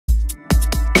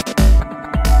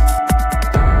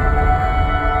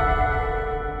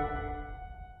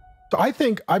So I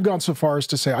think I've gone so far as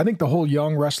to say, I think the whole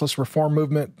young, restless reform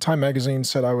movement, Time Magazine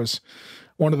said I was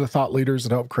one of the thought leaders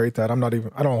that helped create that. I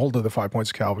don't hold to the 5 points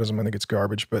of Calvinism. I think it's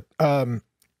garbage, but,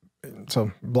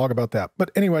 so blog about that.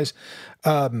 But anyways,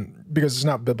 because it's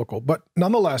not biblical, but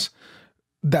nonetheless,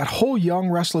 that whole young,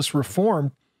 restless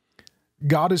reform,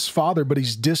 God is Father, but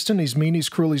he's distant, he's mean, he's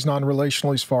cruel, he's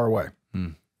non-relational, he's far away.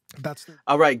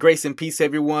 All right, grace and peace,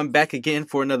 everyone. Back again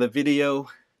for another video.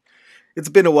 It's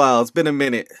been a while. It's been a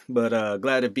minute, but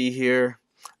glad to be here.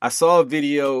 I saw a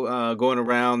video going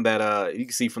around that you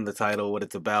can see from the title what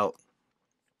it's about.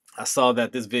 I saw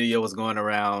that this video was going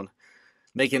around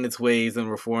making its ways in the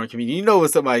Reformed community. You know when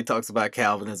somebody talks about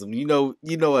Calvinism, you know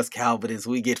us Calvinists,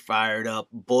 we get fired up,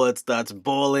 blood starts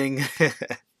boiling.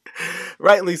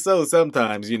 Rightly so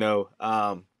sometimes,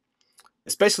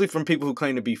 especially from people who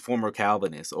claim to be former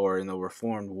Calvinists or in the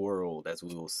Reformed world, as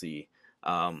we will see.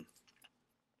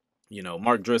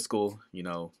 Mark Driscoll,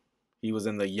 he was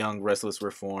in the young, restless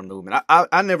reform movement. I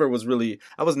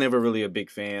was never really a big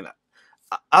fan.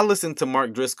 I listened to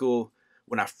Mark Driscoll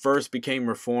when I first became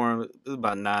reformed. It was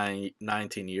about 9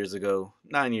 years ago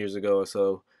or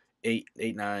so,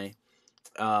 9.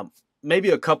 Maybe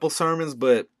a couple sermons,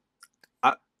 but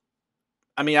I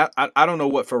don't know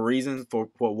what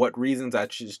reasons I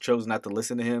just chose not to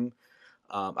listen to him.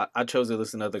 I chose to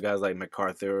listen to other guys like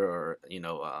MacArthur or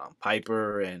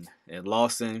Piper and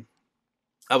Lawson.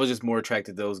 I was just more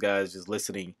attracted to those guys, just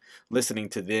listening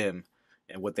to them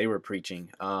and what they were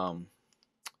preaching.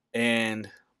 And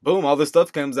boom, all this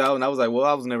stuff comes out, and I was like, well,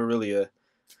 I was never really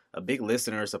a big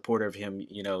listener or supporter of him,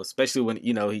 especially when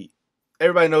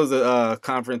everybody knows the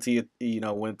conference he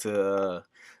went to,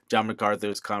 John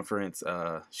MacArthur's conference,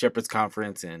 Shepherd's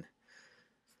Conference, and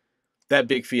that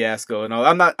big fiasco and all.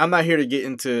 I'm not here to get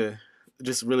into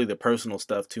just really the personal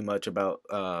stuff too much about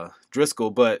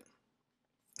Driscoll, but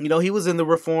he was in the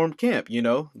Reformed camp.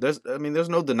 There's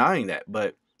no denying that.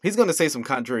 But he's going to say some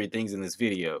contrary things in this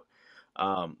video.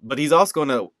 But he's also going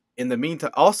to, in the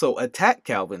meantime, also attack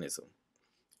Calvinism,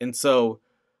 and so.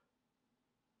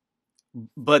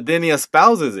 But then he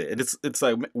espouses it. It's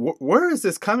like, where is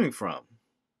this coming from?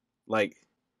 Like,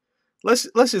 let's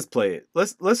just play it.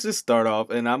 Let's just start off,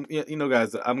 and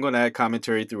guys, I'm going to add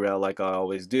commentary throughout, like I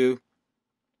always do,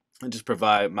 and just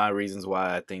provide my reasons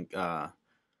why I think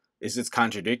it's just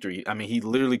contradictory. I mean, he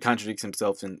literally contradicts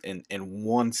himself in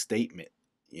one statement,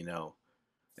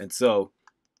 and so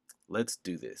let's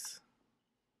do this.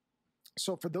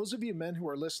 So, for those of you men who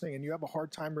are listening, and you have a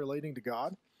hard time relating to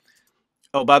God.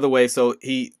 Oh, by the way, so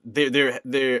he's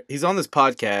on this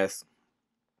podcast.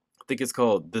 I think it's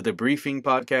called the Debriefing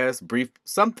Podcast,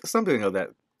 something of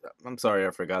that. I'm sorry, I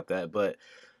forgot that, but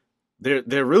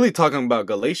they're really talking about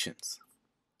Galatians.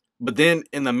 But then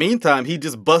in the meantime, he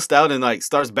just busts out and like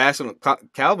starts bashing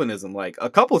Calvinism like a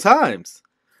couple times,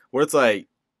 where it's like,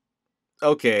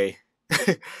 okay,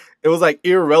 it was like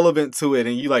irrelevant to it,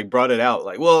 and you like brought it out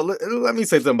like, well, let me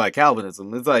say something about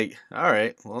Calvinism. It's like, all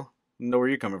right, well, I know where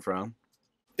you're coming from.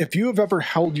 If you have ever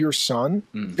held your son,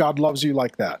 God loves you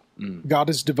like that. God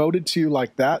is devoted to you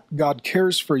like that. God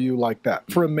cares for you like that.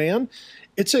 For a man,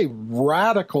 it's a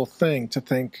radical thing to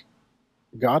think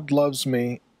God loves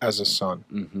me as a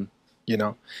son,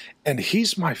 and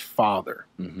he's my father.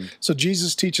 So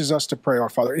Jesus teaches us to pray our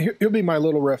Father. Here'll be my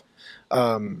little riff.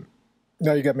 Now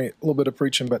you got me a little bit of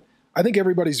preaching, but I think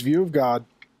everybody's view of God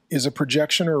is a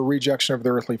projection or a rejection of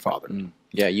their earthly father.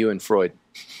 Yeah, you and Freud.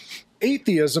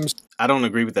 Atheism, I don't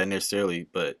agree with that necessarily,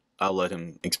 but I'll let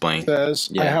him explain.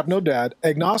 Says, I have no dad.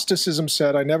 Agnosticism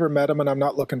said, I never met him and I'm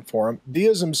not looking for him.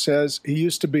 Deism says, he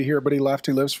used to be here, but he left.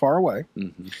 He lives far away.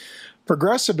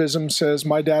 Progressivism says,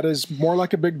 my dad is more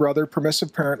like a big brother,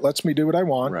 permissive parent, lets me do what I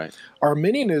want. Right.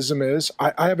 Arminianism is,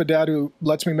 I have a dad who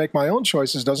lets me make my own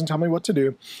choices, doesn't tell me what to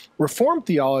do. Reformed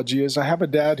theology is, I have a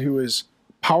dad who is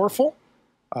powerful.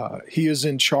 He is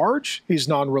in charge. He's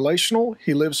non-relational.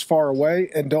 He lives far away,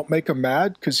 and don't make him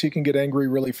mad because he can get angry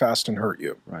really fast and hurt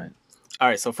you. Right. All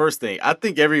right. So first thing, I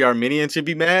think every Arminian should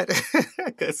be mad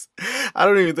because I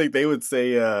don't even think they would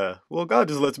say, well, God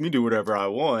just lets me do whatever I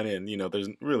want. And, there's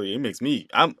really, it makes me,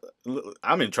 I'm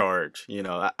in charge.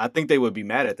 I think they would be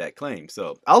mad at that claim.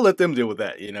 So I'll let them deal with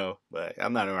that, but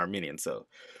I'm not an Arminian. So.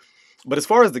 But as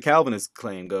far as the Calvinist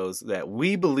claim goes, that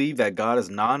we believe that God is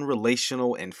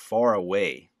non-relational and far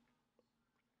away.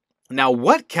 Now,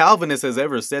 what Calvinist has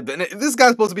ever said that? And this guy's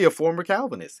supposed to be a former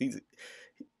Calvinist. He's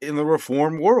in the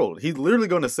Reformed world. He's literally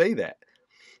going to say that.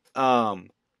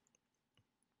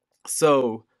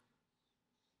 So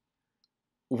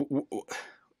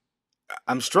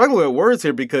I'm struggling with words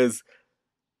here because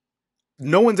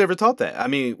no one's ever taught that. I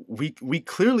mean, we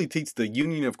clearly teach the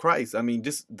union of Christ. I mean,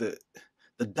 just the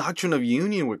the doctrine of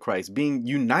union with Christ, being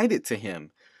united to him,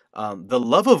 the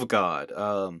love of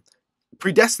God.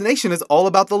 Predestination is all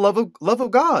about the love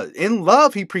of God. In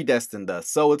love, he predestined us.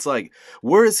 So it's like,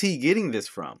 where is he getting this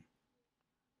from?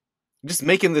 Just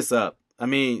making this up. I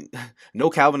mean,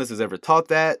 no Calvinist has ever taught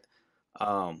that.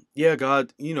 Yeah,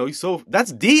 God,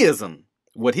 that's deism,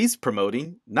 what he's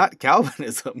promoting, not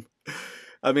Calvinism.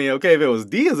 I mean, okay, if it was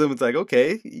deism, it's like,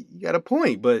 okay, you got a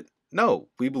point. But no,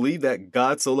 we believe that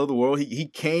God so loved the world. He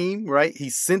came, right? He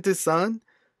sent his son.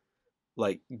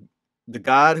 Like, the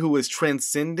God who is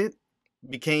transcendent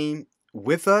became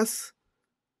with us.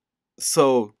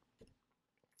 So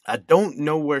I don't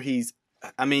know where he's,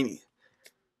 I mean,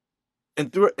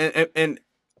 and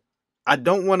I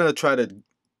don't want to try to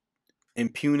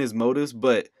impugn his motives,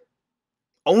 but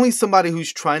only somebody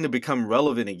who's trying to become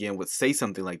relevant again would say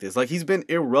something like this. Like, he's been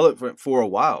irrelevant for a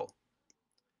while.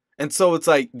 And so it's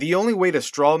like, the only way to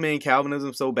straw man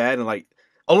Calvinism so bad, and like,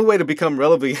 only way to become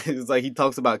relevant is like, he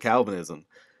talks about Calvinism.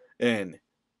 And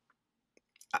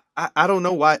I don't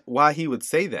know why he would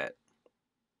say that.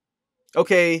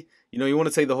 Okay, you want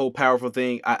to say the whole powerful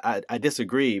thing. I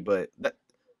disagree, but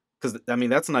because I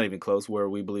mean, that's not even close, where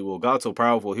we believe, well, God's so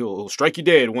powerful, he'll strike you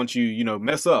dead once you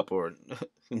mess up. Or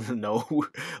no,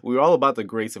 we're all about the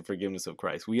grace and forgiveness of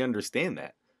Christ. We understand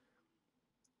that.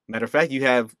 Matter of fact, you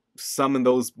have some in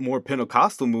those more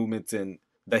Pentecostal movements and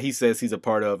that he says he's a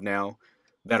part of now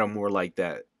that are more like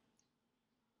that.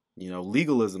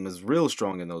 Legalism is real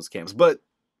strong in those camps, but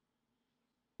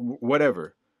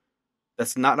whatever.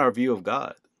 That's not our view of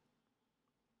God.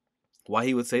 Why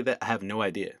he would say that, I have no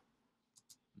idea.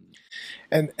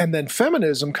 And then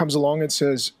feminism comes along and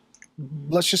says,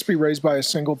 let's just be raised by a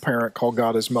single parent called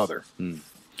God as mother.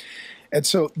 And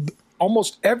so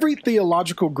almost every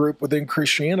theological group within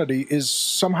Christianity is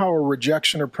somehow a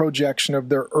rejection or projection of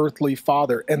their earthly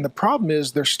father. And the problem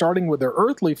is they're starting with their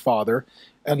earthly father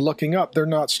and looking up. They're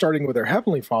not starting with their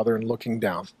heavenly father and looking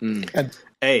down. And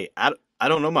hey, I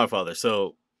don't know my father,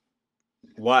 so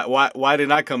why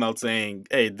didn't I come out saying,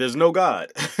 hey, there's no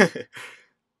God?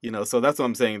 So that's what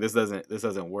I'm saying. This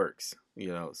doesn't work.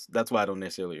 That's why I don't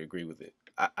necessarily agree with it.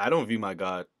 I don't view my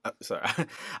God. Sorry,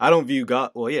 I don't view God.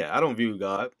 Well, yeah, I don't view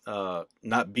God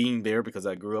not being there because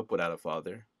I grew up without a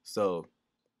father. So,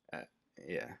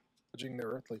 yeah, judging their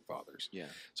earthly fathers. Yeah.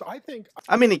 So I think.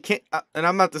 I mean, it can't. And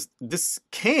I'm not. This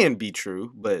can be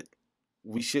true, but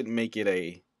we shouldn't make it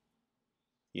a,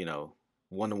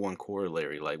 one-to-one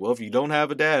corollary. Like, well, if you don't have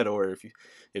a dad, or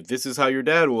if this is how your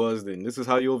dad was, then this is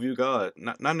how you'll view God.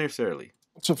 Not necessarily.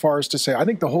 So far as to say, I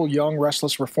think the whole young,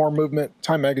 restless reform movement,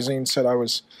 Time Magazine said I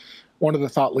was one of the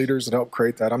thought leaders that helped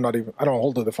create that. I don't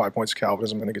hold to the 5 points of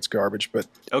Calvinism. I think it's garbage, but.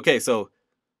 Okay, so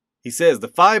he says the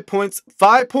 5 points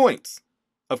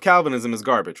of Calvinism is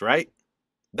garbage, right?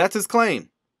 That's his claim.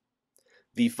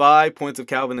 The 5 points of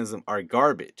Calvinism are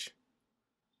garbage.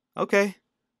 Okay.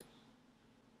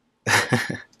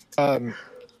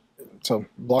 So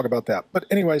blog about that. But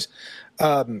anyways,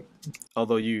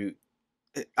 although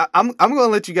I'm going to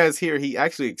let you guys hear, he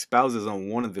actually espouses on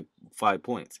one of the 5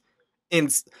 points.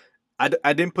 And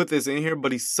I didn't put this in here,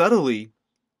 but he subtly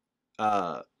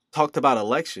talked about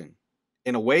election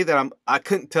in a way that I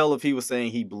couldn't tell if he was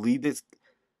saying he believed it.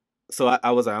 So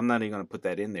I was like, I'm not even going to put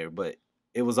that in there, but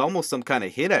it was almost some kind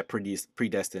of hit at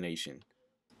predestination.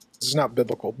 This is not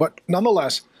biblical, but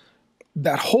nonetheless,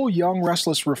 that whole young,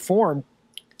 restless reform,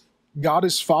 God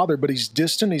is Father, but he's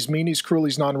distant, he's mean, he's cruel,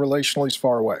 he's non-relational, he's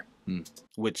far away.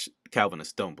 Which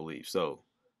Calvinists don't believe. So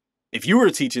if you were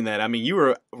teaching that, I mean, you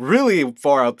were really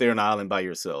far out there on an island by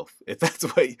yourself. If that's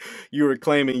what you were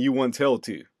claiming you once held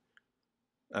to.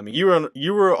 I mean, you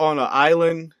were on an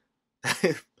island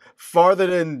farther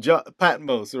than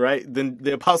Patmos, right? Than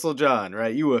the Apostle John,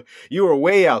 right? You were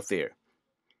way out there.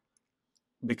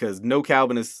 Because no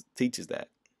Calvinist teaches that.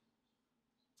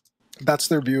 That's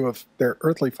their view of their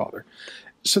earthly father.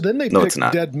 So then they pick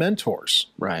dead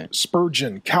mentors. Right.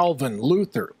 Spurgeon, Calvin,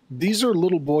 Luther. These are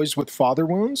little boys with father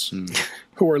wounds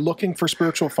who are looking for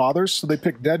spiritual fathers. So they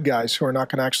pick dead guys who are not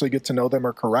going to actually get to know them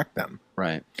or correct them.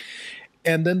 Right.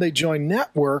 And then they join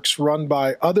networks run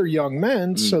by other young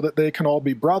men so that they can all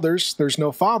be brothers. There's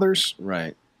no fathers.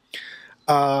 Right.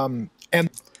 And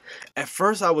at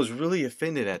first I was really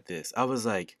offended at this. I was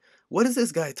like, what is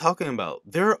this guy talking about?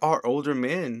 There are older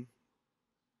men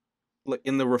like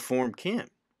in the Reformed camp.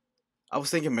 I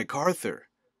was thinking MacArthur.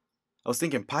 I was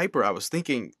thinking Piper. I was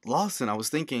thinking Lawson. I was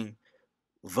thinking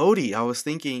Vody. I was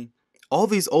thinking all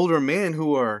these older men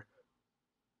who are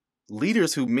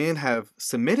leaders who men have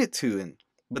submitted to.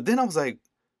 But then I was like,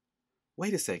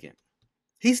 wait a second.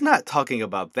 He's not talking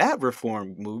about that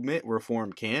Reformed movement,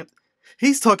 Reformed camp.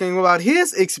 He's talking about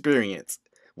his experience.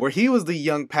 where he was the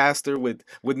young pastor with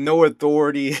no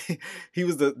authority. He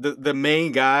was the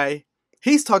main guy.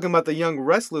 He's talking about the young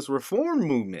restless reform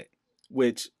movement,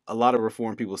 which a lot of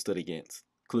reform people stood against,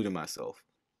 including myself.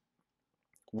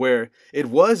 Where it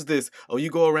was this, oh,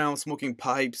 you go around smoking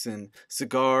pipes and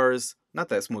cigars. Not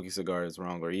that smoking cigars is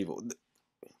wrong or evil.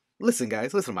 Listen,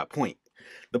 guys, listen to my point.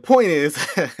 The point is,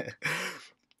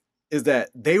 is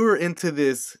that they were into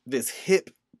this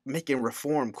hip, making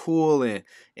reform cool and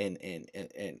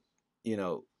you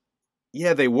know,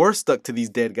 yeah, they were stuck to these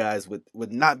dead guys with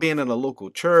not being in a local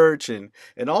church and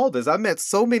all this. I met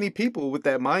so many people with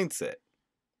that mindset.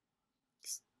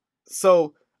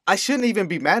 So I shouldn't even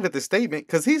be mad at the statement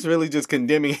because he's really just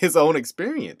condemning his own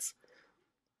experience.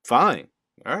 Fine.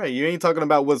 All right, you ain't talking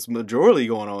about what's majorly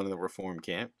going on in the reform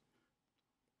camp.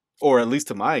 Or at least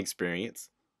to my experience.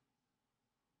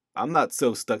 I'm not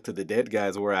so stuck to the dead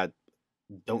guys where I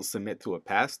don't submit to a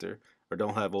pastor or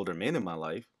don't have older men in my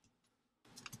life.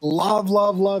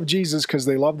 Love Jesus because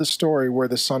they love the story where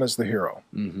the son is the hero.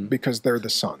 Mm-hmm. Because they're the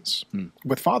sons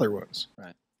with father wounds.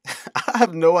 Right. I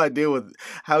have no idea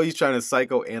how he's trying to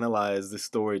psychoanalyze this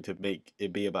story to make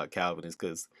it be about Calvinists.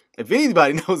 Because if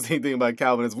anybody knows anything about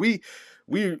Calvinists, we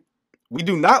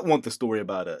do not want the story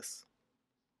about us.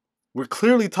 We're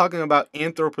clearly talking about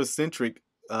anthropocentric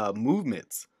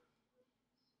movements,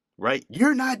 right?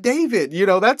 You're not David,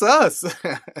 that's us.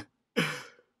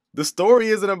 The story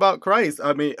isn't about Christ.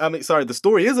 Sorry, the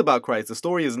story is about Christ. The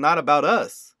story is not about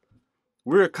us.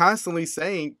 We're constantly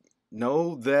saying,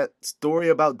 no, that story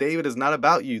about David is not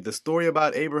about you. The story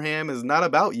about Abraham is not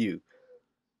about you.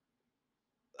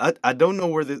 I don't know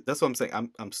where this, that's what I'm saying.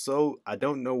 I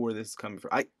don't know where this is coming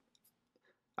from.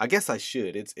 I guess I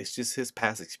should. It's just his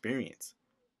past experience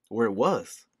where it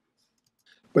was.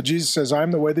 But Jesus says, I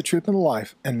am the way, the truth, and the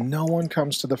life, and no one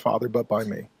comes to the Father but by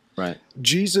me. Right.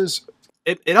 Jesus.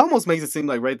 It almost makes it seem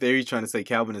like right there he's trying to say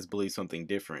Calvinists believe something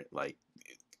different. Like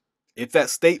if that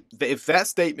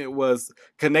statement was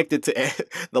connected to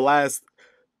the last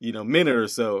minute or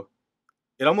so,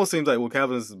 it almost seems like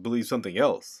Calvinists believe something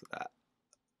else.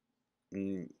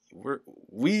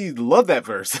 We love that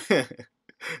verse.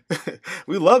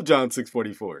 We love John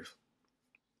 6:44.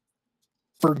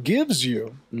 Forgives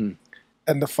you,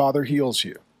 and the Father heals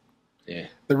you. Yeah.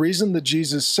 The reason that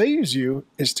Jesus saves you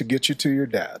is to get you to your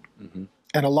dad. Mm-hmm.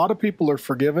 And a lot of people are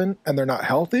forgiven and they're not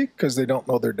healthy because they don't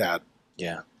know their dad.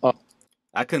 Yeah. Oh,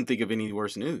 I couldn't think of any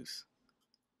worse news.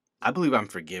 I believe I'm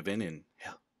forgiven and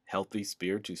healthy,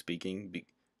 spiritually speaking.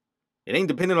 It ain't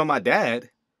dependent on my dad.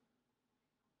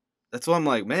 That's why I'm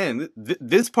like, man,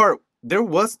 this part,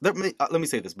 let me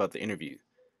say this about the interview.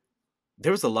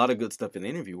 There was a lot of good stuff in the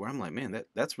interview where I'm like, man,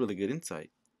 that's really good insight.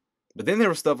 But then there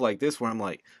was stuff like this where I'm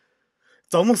like,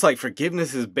 it's almost like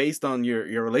forgiveness is based on your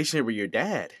relationship with your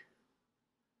dad.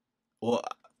 Well,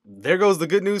 there goes the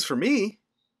good news for me.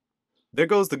 There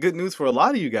goes the good news for a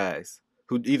lot of you guys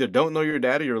who either don't know your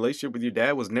dad or your relationship with your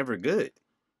dad was never good.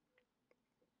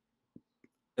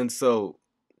 And so,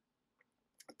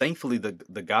 thankfully,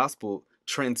 the gospel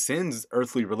transcends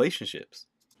earthly relationships.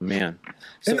 Man.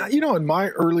 So, and in my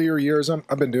earlier years,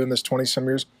 I've been doing this 20-some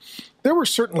years, there were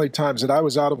certainly times that I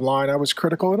was out of line, I was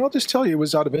critical, and I'll just tell you, it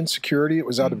was out of insecurity, it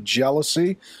was out of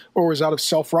jealousy, or it was out of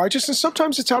self-righteousness,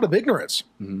 sometimes it's out of ignorance.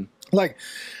 Mm-hmm. Like,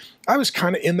 I was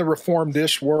kind of in the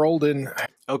Reformed-ish world, and...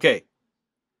 Okay.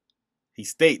 He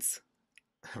states,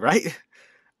 right?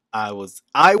 I was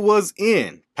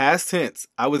in, past tense,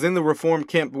 I was in the Reformed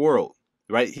camp world,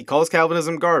 right? He calls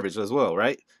Calvinism garbage as well,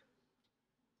 right?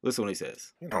 Listen what he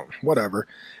says. Whatever.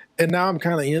 And now I'm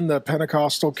kind of in the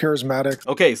Pentecostal charismatic.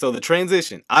 Okay, so the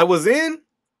transition. I was in,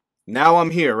 now I'm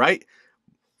here, right?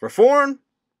 Reformed,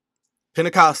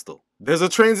 Pentecostal. There's a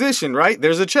transition, right?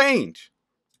 There's a change.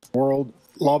 World,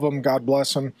 love them, God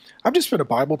bless them. I've just been a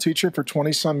Bible teacher for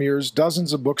 20-some years,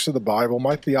 dozens of books of the Bible.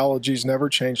 My theology's never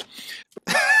changed.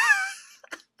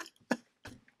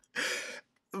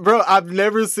 Bro, I've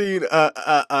never seen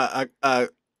a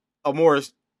more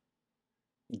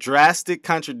drastic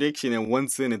contradiction in one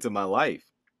sentence in my life.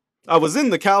 I was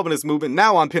in the Calvinist movement,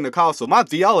 now I'm Pentecostal. My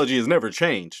theology has never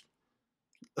changed.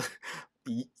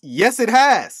 Yes, it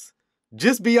has.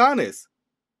 Just be honest.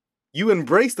 You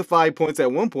embraced the 5 points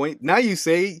at one point. Now you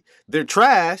say they're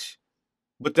trash,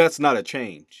 but that's not a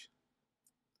change.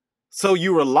 So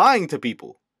you were lying to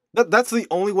people. That's the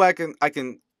only way I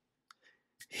can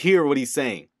hear what he's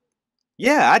saying.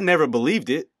 Yeah, I never believed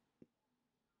it.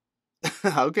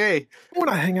 Okay. When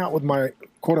I hang out with my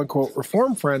quote-unquote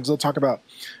reform friends, they'll talk about,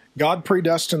 God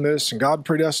predestined this, and God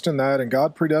predestined that, and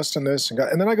God predestined this, and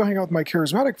then I go hang out with my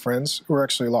charismatic friends, who are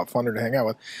actually a lot funner to hang out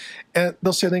with, and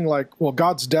they'll say things like, well,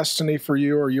 God's destiny for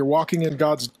you, or you're walking in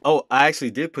God's... Oh, I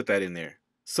actually did put that in there.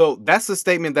 So that's a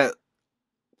statement that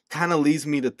kind of leads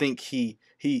me to think he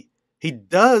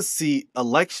does see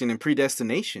election and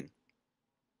predestination.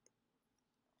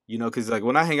 You know, because like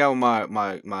when I hang out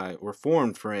with my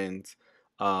Reformed friends,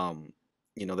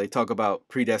 you know, they talk about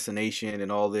predestination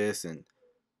and all this, and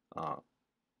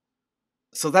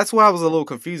so that's why I was a little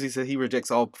confused. He said he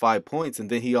rejects all 5 points, and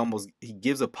then he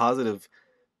gives a positive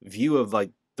view of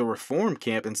like the Reformed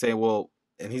camp and saying, well,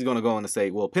 and he's going to go on to say,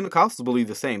 well, Pentecostals believe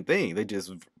the same thing. They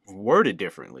just word it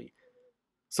differently.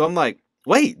 So I'm like,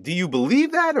 wait, do you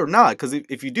believe that or not? Because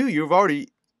if you do, you've already...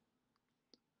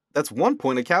 That's one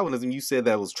point of Calvinism you said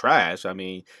that was trash. I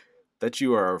mean, that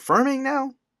you are affirming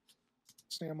now?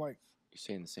 I'm like... You're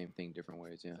saying the same thing different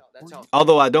ways, yeah. That's how...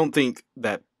 Although I don't think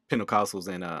that Pentecostals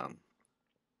and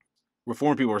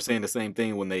Reformed people are saying the same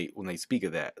thing when they speak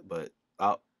of that, but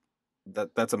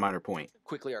that's a minor point.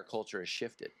 Quickly our culture has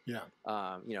shifted. Yeah.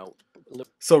 You know...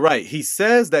 So, right, he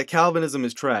says that Calvinism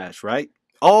is trash, right?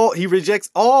 He rejects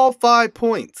all 5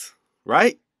 points,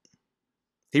 right?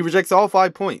 He rejects all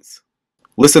 5 points.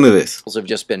 Listen to this. Have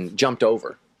just been jumped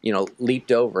over, you know,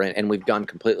 leaped over, and we've gone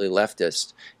completely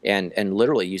leftist. And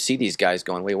literally, you see these guys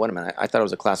going, wait, wait a minute, I thought I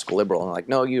was a classical liberal. And I'm like,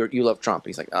 no, you love Trump.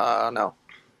 He's like, no.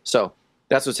 So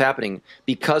that's what's happening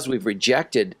because we've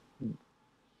rejected,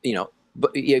 you know,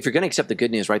 but if you're going to accept the good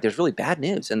news, right, there's really bad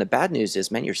news. And the bad news is,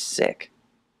 man, you're sick.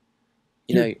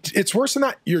 You know, it's worse than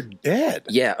that. You're dead.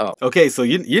 Yeah. Oh. Okay, so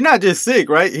you're not just sick,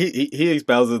 right? He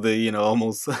espouses the, you know,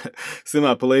 almost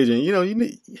semi-Pelagian. You know,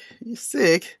 you're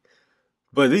sick,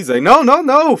 but he's like,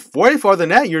 no, way farther than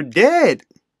that, you're dead.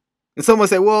 And someone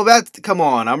say, well, come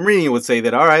on, I'm reading it would say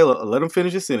that. All right, let him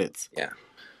finish his sentence. Yeah.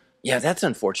 Yeah, that's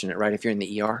unfortunate, right? If you're in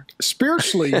the ER,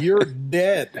 spiritually, you're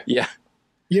dead. Yeah.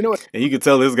 You know what? And you can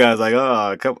tell this guy's like,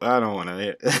 oh, I don't want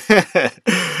to.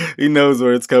 He knows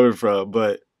where it's coming from,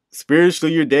 but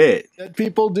spiritually, you're dead. Dead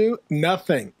people do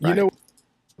nothing. Right. You know,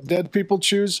 dead people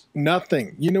choose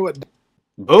nothing. You know what?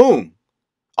 Boom.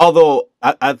 Although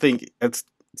I think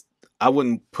I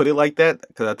wouldn't put it like that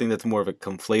because I think that's more of a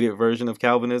conflated version of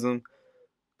Calvinism.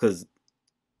 Because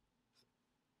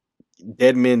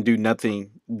dead men do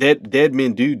nothing. Dead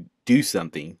men do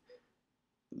something.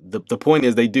 The point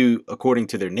is they do according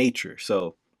to their nature.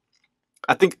 So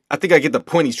I think I get the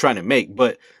point he's trying to make,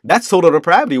 but that's total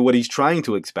depravity, what he's trying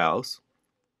to espouse,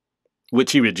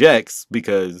 which he rejects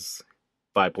because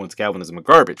 5 points of Calvinism are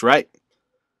garbage, right?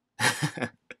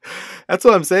 That's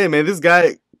what I'm saying, man. This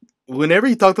guy, whenever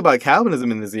he talked about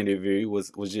Calvinism in this interview,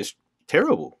 was just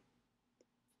terrible.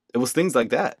 It was things like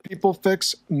that. People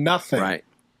fix nothing. Right.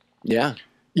 Yeah.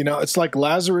 You know, it's like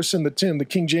Lazarus in the tomb. The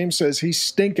King James says he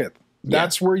stinketh.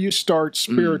 That's where you start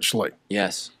spiritually.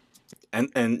 Yes.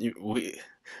 And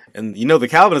you know the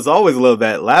Calvinists always love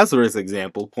that Lazarus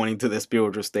example, pointing to the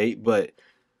spiritual state, but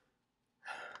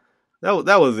that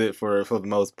was it for the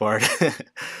most part.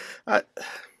 I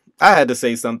had to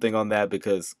say something on that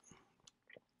because,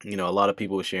 you know, a lot of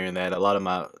people were sharing that. A lot of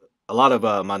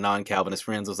my non-Calvinist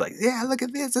friends was like, "Yeah, look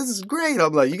at this. This is great."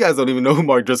 I'm like, "You guys don't even know who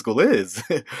Mark Driscoll is.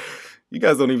 You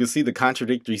guys don't even see the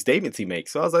contradictory statements he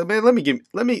makes." So I was like, "Man, let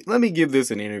me give this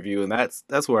an interview." And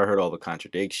that's where I heard all the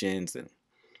contradictions and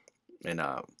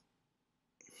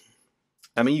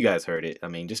I mean, you guys heard it. I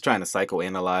mean, just trying to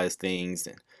psychoanalyze things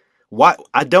and why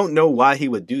I don't know why he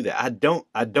would do that. I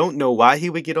don't know why he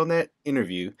would get on that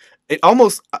interview. It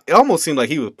almost seemed like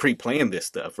he was pre-planned this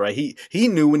stuff, right? He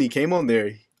knew when he came on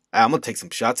there, I'm gonna take some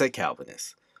shots at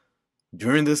Calvinists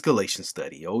during this Galatian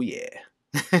study. Oh yeah.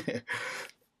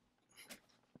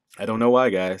 I don't know why,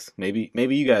 guys. Maybe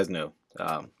you guys know.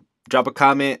 Drop a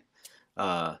comment,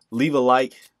 leave a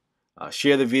like,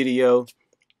 share the video.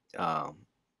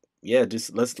 Yeah,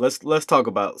 just let's talk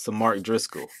about some Mark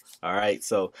Driscoll. All right,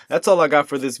 so that's all I got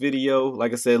for this video.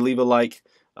 Like I said, leave a like,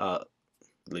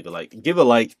 give a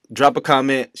like, drop a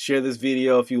comment, share this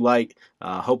video if you like.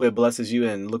 Hope it blesses you,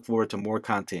 and look forward to more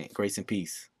content. Grace and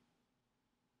peace.